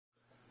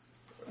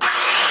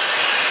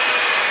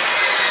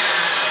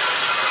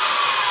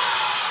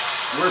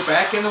We're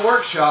back in the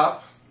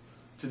workshop.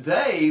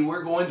 Today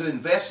we're going to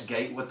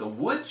investigate what the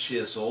wood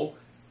chisel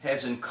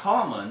has in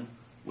common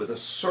with a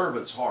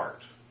servant's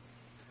heart.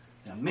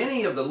 Now,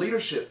 many of the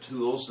leadership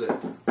tools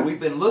that we've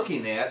been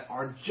looking at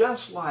are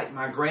just like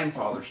my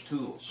grandfather's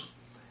tools.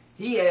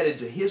 He added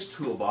to his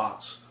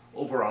toolbox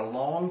over a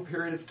long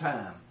period of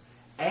time,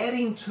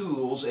 adding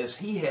tools as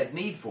he had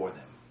need for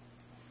them.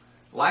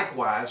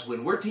 Likewise,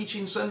 when we're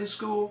teaching Sunday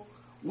school,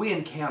 we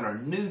encounter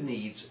new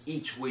needs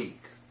each week.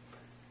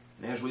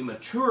 And as we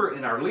mature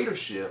in our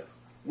leadership,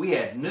 we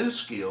add new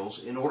skills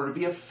in order to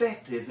be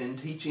effective in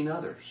teaching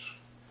others.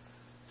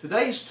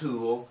 Today's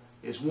tool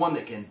is one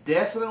that can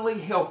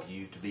definitely help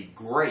you to be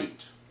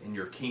great in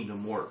your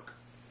kingdom work.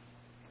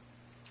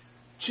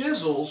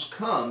 Chisels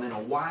come in a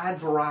wide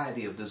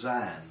variety of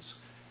designs,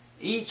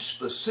 each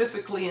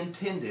specifically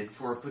intended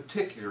for a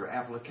particular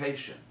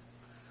application.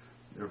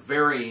 There are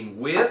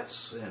varying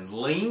widths and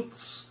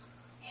lengths,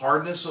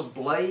 hardness of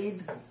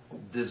blade,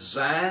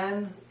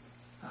 design,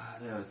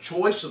 the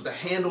choice of the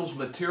handle's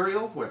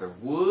material, whether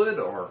wood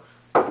or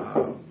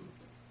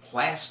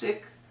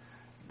plastic.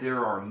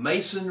 There are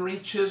masonry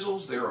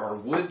chisels, there are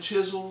wood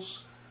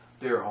chisels,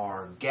 there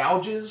are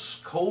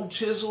gouges, cold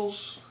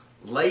chisels,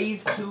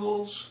 lathe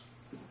tools.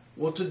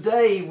 Well,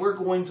 today we're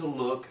going to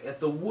look at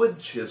the wood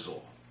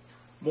chisel.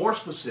 More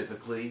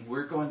specifically,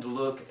 we're going to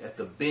look at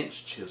the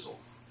bench chisel.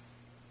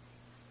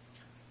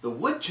 The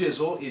wood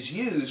chisel is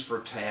used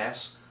for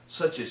tasks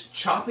such as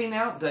chopping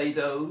out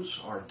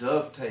dados or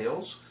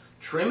dovetails,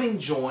 trimming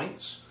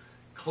joints,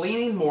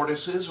 cleaning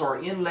mortises, or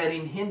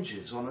inletting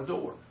hinges on a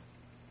door.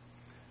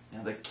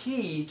 Now, the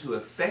key to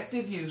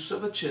effective use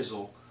of a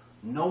chisel,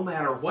 no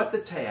matter what the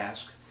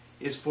task,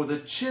 is for the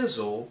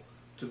chisel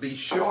to be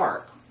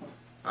sharp.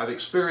 I've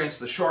experienced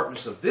the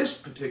sharpness of this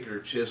particular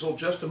chisel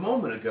just a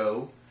moment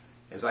ago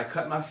as I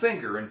cut my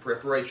finger in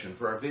preparation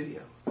for our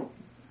video.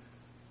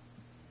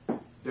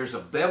 There's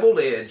a beveled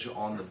edge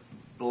on the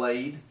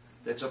blade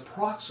that's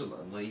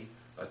approximately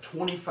a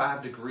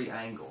 25-degree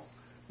angle.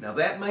 Now,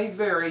 that may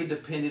vary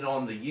depending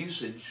on the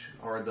usage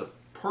or the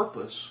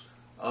purpose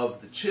of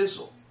the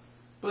chisel,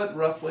 but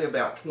roughly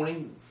about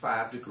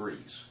 25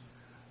 degrees.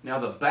 Now,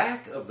 the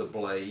back of the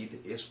blade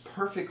is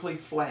perfectly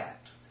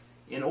flat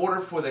in order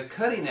for the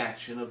cutting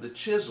action of the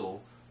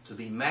chisel to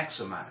be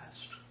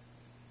maximized.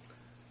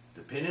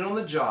 Depending on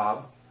the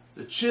job,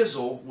 the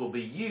chisel will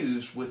be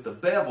used with the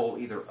bevel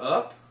either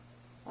up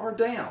or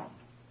down,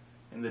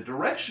 and the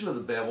direction of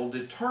the bevel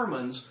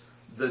determines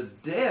the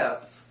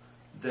depth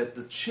that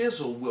the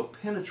chisel will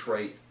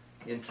penetrate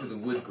into the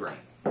wood grain.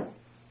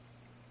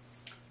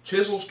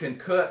 Chisels can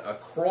cut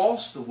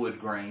across the wood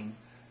grain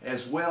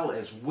as well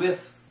as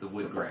with the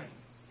wood grain.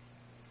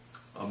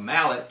 A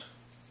mallet,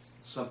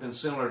 something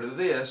similar to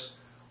this,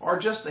 or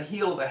just the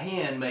heel of the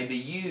hand may be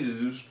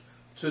used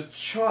to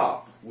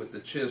chop with the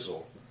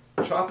chisel.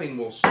 Chopping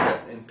will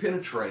set and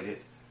penetrate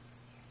it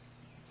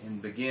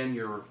and begin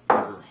your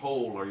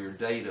hole or your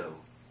dado.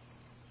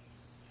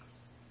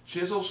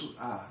 Chisels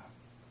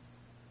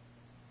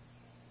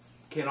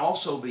can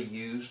also be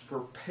used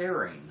for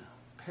paring.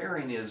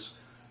 Paring is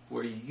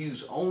where you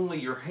use only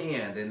your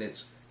hand,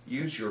 and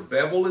your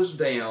bevel is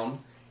down,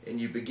 and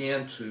you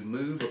begin to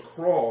move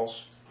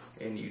across,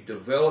 and you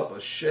develop a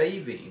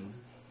shaving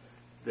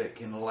that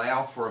can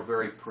allow for a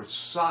very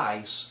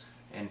precise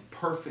and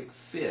perfect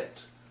fit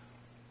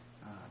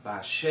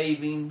by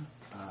shaving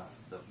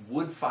the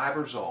wood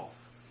fibers off.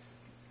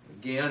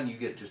 Again, you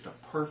get just a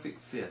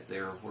perfect fit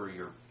there where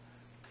your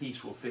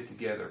piece will fit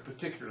together,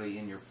 particularly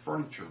in your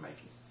furniture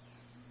making.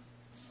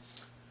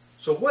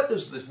 So what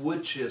does this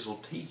wood chisel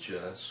teach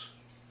us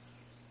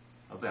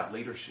about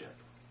leadership?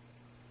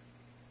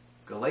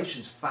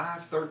 Galatians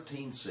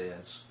 5:13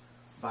 says,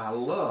 "By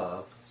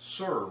love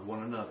serve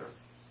one another."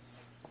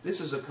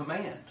 This is a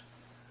command.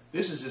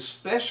 This is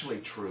especially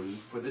true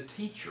for the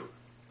teacher.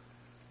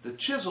 The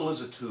chisel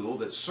is a tool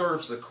that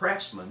serves the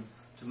craftsman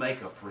to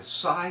make a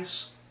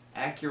precise,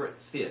 accurate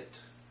fit.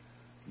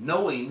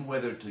 Knowing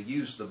whether to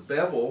use the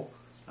bevel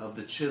of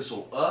the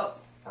chisel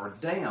up or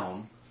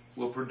down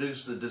will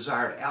produce the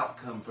desired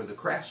outcome for the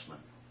craftsman.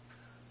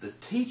 The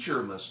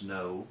teacher must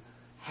know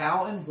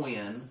how and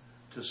when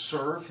to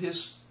serve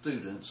his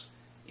students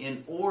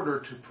in order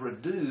to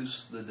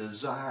produce the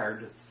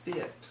desired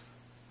fit.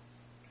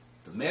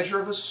 The measure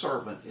of a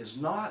servant is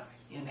not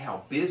in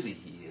how busy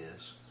he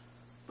is,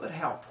 but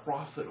how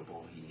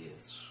profitable he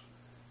is.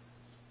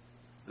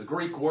 The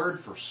Greek word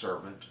for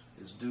servant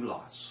is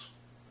doulos,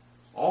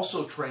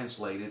 also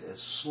translated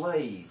as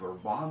slave or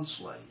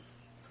bondslave.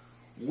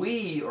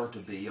 We are to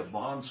be a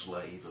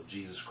bondslave of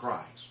Jesus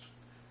Christ.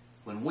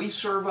 When we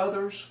serve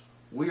others,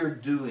 we are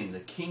doing the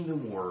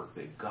kingdom work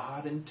that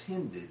God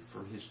intended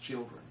for His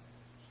children.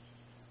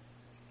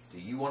 Do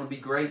you want to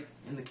be great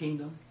in the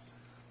kingdom?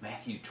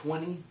 Matthew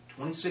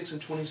 20:26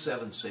 and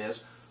 27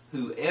 says,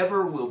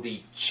 "Whoever will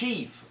be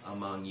chief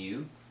among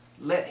you,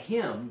 let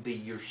him be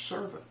your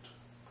servant."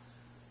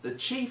 The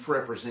chief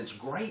represents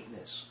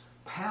greatness,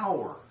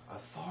 power,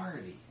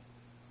 authority.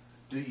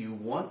 Do you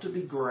want to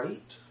be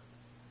great?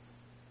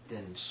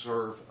 Then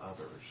serve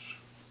others.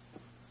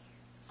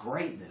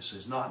 Greatness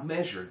is not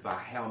measured by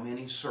how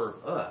many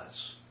serve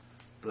us,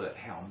 but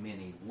how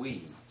many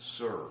we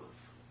serve.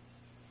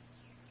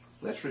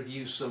 Let's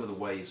review some of the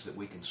ways that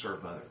we can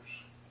serve others.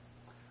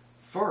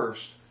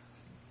 First,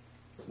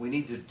 we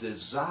need to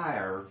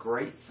desire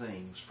great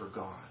things for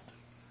God.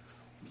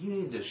 You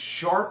need to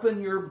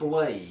sharpen your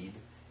blade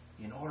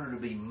in order to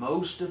be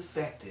most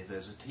effective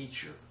as a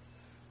teacher.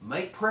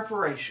 Make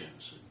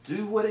preparations.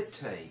 Do what it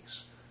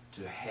takes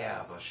to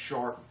have a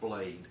sharp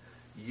blade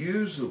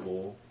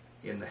usable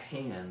in the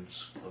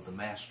hands of the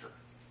master.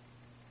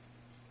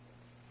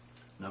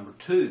 Number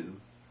 2,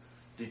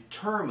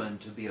 determine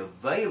to be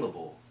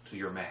available to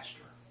your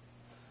master.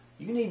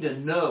 You need to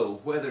know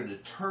whether to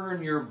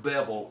turn your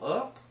bevel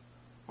up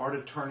or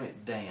to turn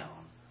it down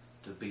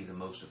to be the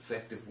most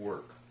effective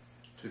work,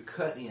 to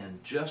cut in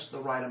just the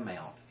right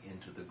amount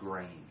into the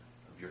grain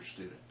of your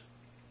student.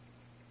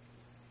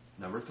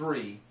 Number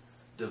 3,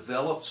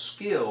 develop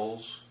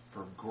skills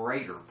for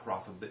greater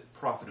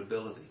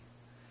profitability.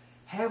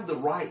 Have the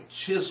right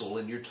chisel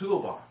in your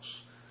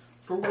toolbox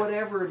for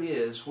whatever it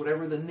is,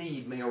 whatever the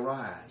need may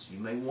arise. You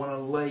may want a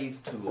lathe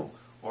tool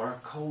or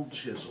a cold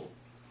chisel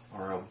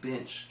or a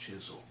bench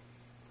chisel.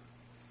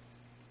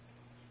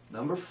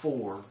 Number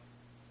 4,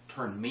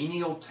 turn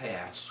menial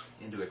tasks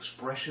into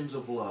expressions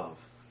of love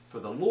for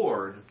the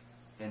Lord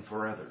and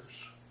for others.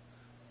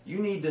 You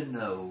need to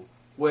know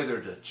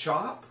whether to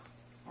chop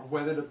or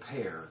whether to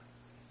pare,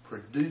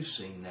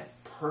 producing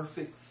that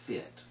perfect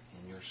fit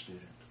in your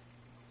student.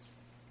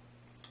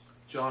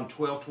 John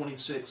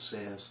 12:26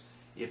 says,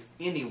 "If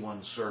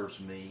anyone serves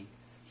me,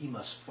 he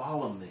must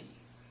follow me,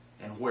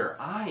 and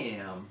where I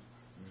am,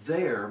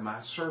 there my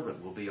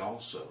servant will be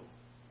also.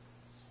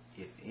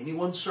 If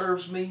anyone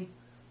serves me,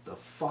 the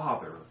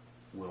Father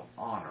will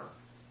honor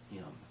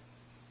him."